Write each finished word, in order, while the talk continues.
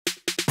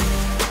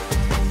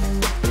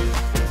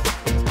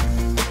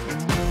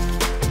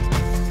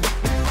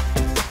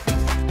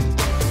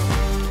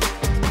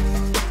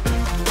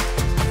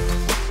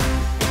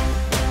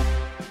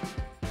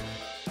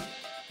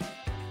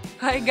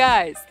Hi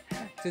guys!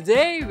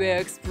 Today we are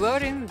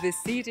exploring the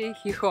city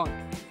Gijon.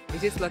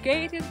 It is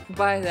located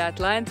by the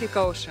Atlantic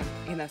Ocean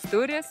in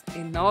Asturias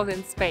in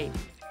northern Spain.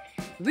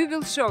 We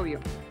will show you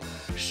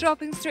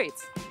shopping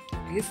streets,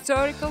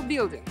 historical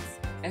buildings,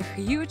 a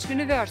huge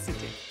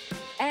university,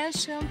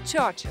 ancient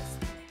churches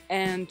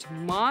and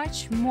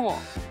much more.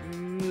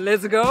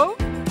 Let's go!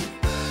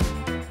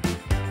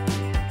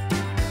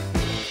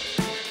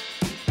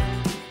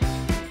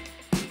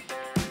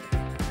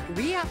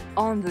 We are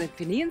on the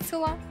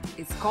peninsula.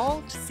 It's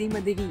called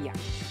Cima de Villa.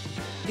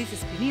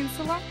 This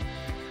peninsula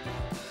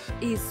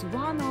is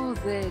one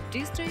of the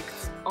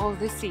districts of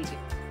the city,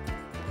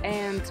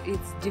 and it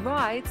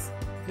divides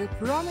the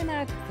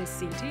promenade of the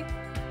city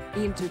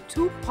into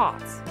two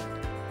parts,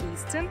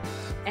 eastern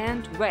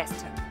and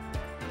western.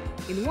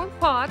 In one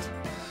part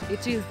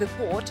it is the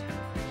port,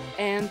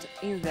 and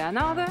in the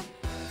another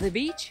the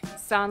beach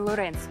San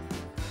Lorenzo.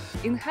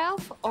 In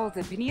half of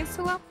the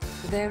peninsula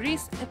there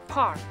is a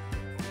park,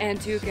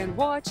 and you can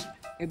watch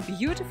a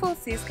beautiful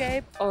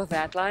seascape of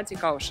the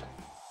Atlantic Ocean.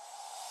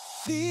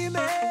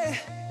 Dime,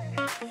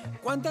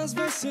 ¿cuántas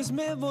veces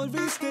me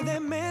volviste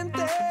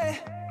demente?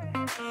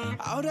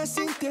 Ahora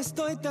sin ti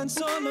estoy tan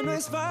solo, no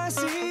es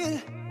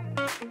fácil.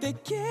 Te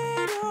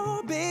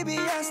quiero, baby,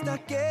 hasta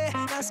que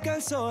nazca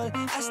el sol,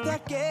 hasta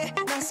que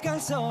nazca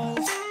el sol.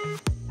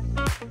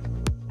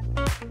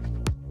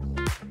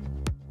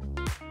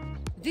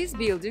 This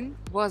building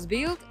was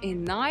built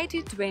in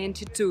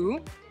 1922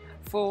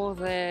 for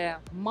the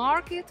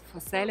market for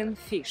selling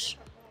fish.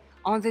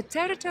 On the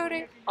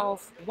territory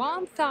of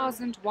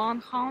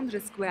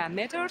 1,100 square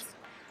meters,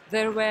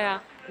 there were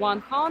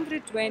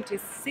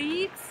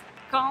 126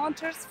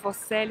 counters for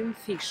selling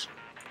fish.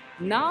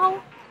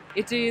 Now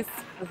it is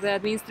the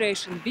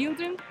administration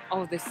building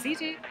of the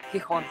city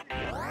Gijon.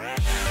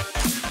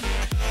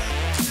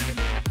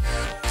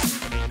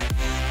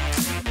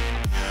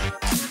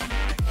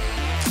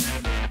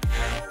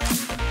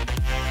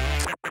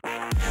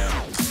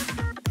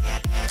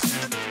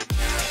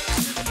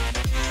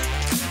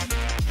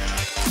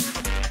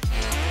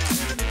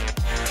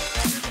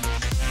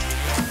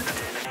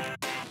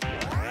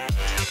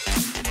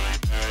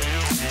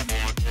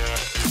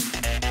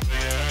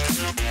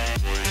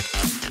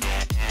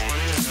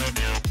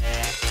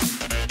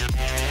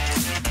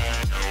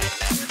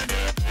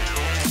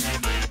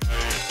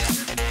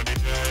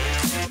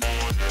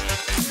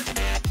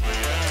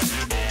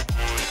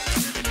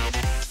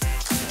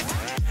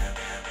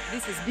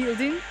 This is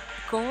building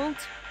called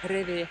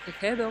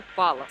Reverejigedo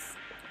Palace.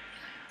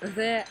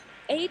 The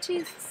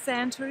 18th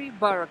century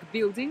Baroque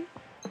building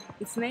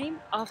is named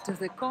after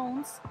the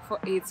cones for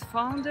its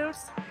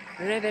founders,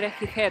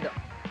 Reverejigedo.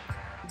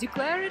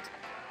 Declared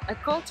a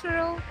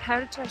cultural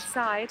heritage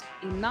site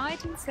in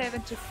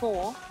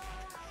 1974,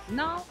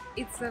 now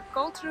it's a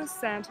cultural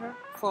center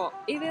for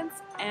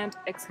events and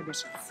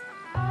exhibitions.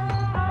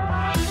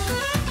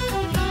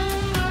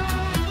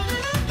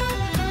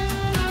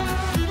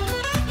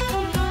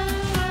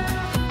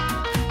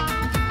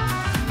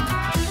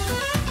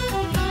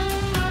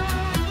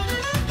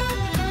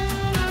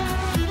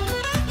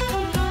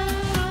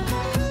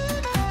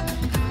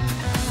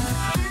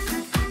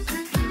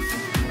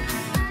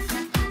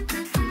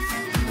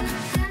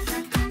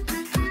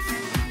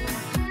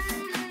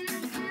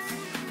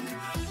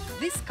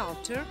 This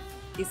sculpture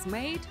is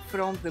made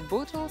from the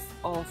bottles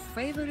of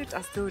favorite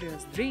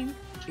Asturias drink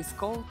is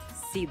called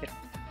sidra.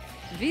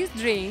 This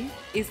drink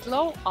is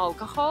low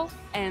alcohol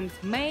and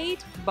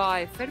made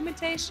by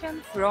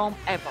fermentation from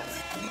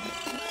apples.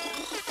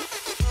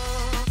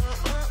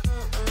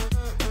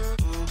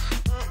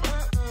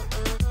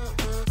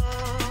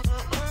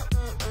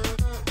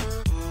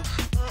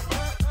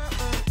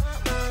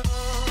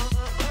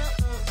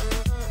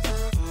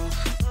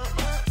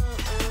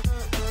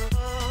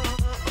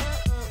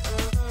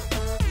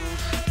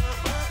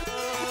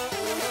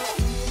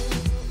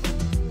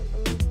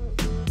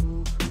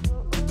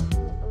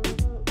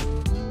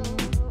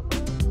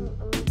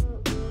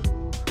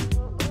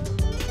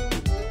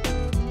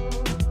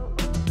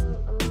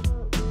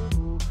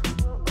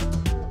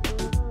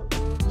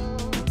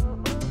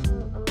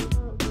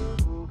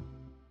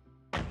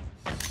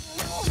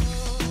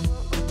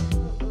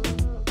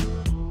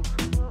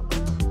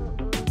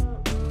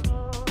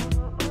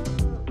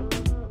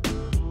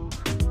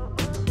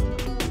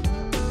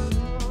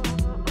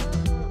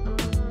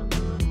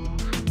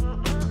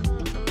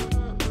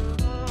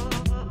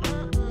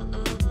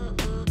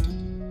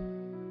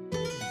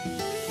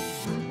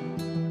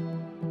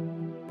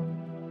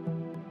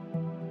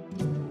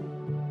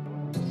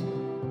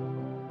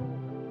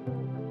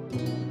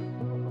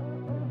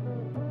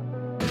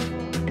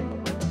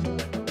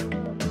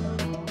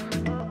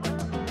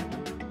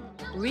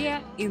 We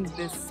are in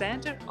the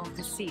center of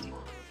the city.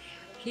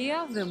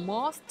 Here the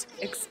most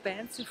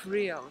expensive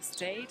real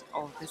estate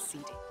of the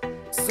city.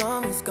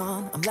 Song is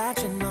gone, I'm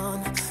latching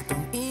on.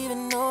 Don't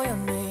even know your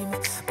name,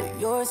 but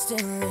you're still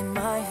in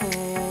my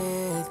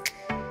head.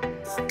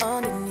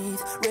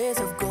 Underneath rays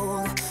of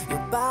gold, your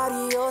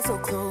body, you're so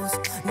close.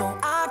 No,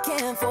 I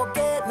can't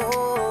forget,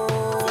 no.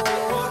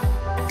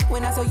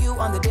 When I saw you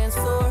on the dance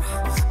floor.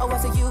 Oh,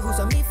 was it you who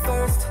saw me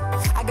first?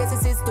 I guess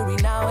it's history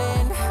now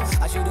and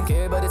I shouldn't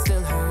care, but it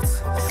still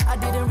hurts. I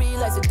didn't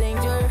realize the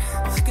danger,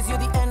 cause you're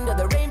the end of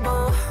the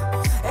rainbow.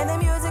 And the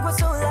music was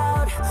so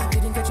loud,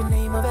 didn't catch your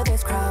name over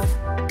this crowd.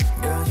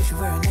 Girl, you should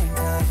wear a name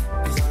tag,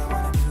 cause all I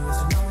wanna do is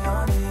to know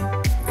your name.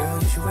 Girl,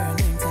 you should wear a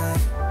name tag,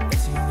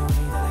 it's the only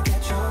way that I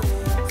get your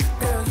name.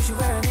 Girl, you should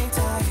wear a name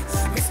tag,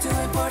 it's too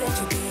important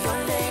to be your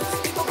name.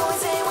 People go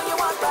insane when you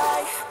walk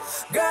by.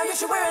 Girl, you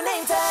should wear a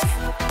name tag.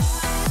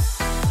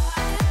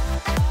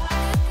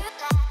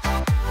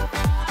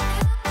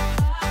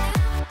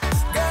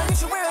 Girl, you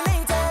should wear a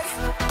name tag.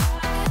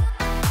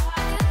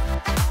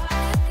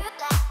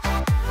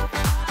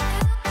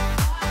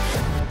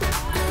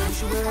 Girl, you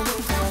should wear a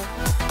name tag.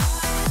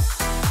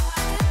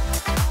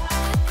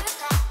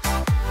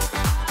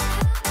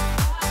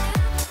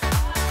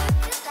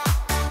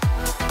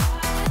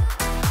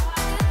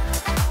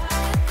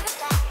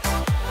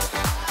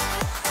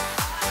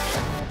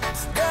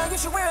 Girl, you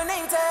should wear a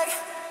name tag.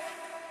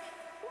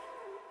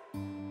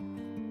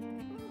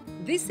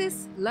 This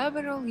is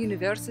Liberal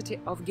University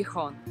of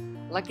Gijon,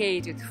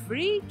 located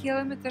 3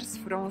 kilometers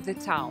from the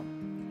town.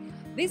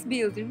 This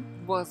building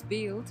was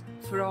built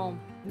from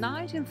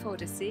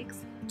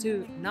 1946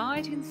 to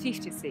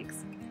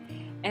 1956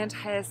 and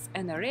has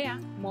an area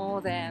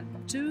more than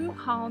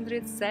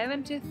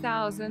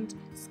 270,000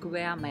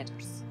 square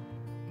meters.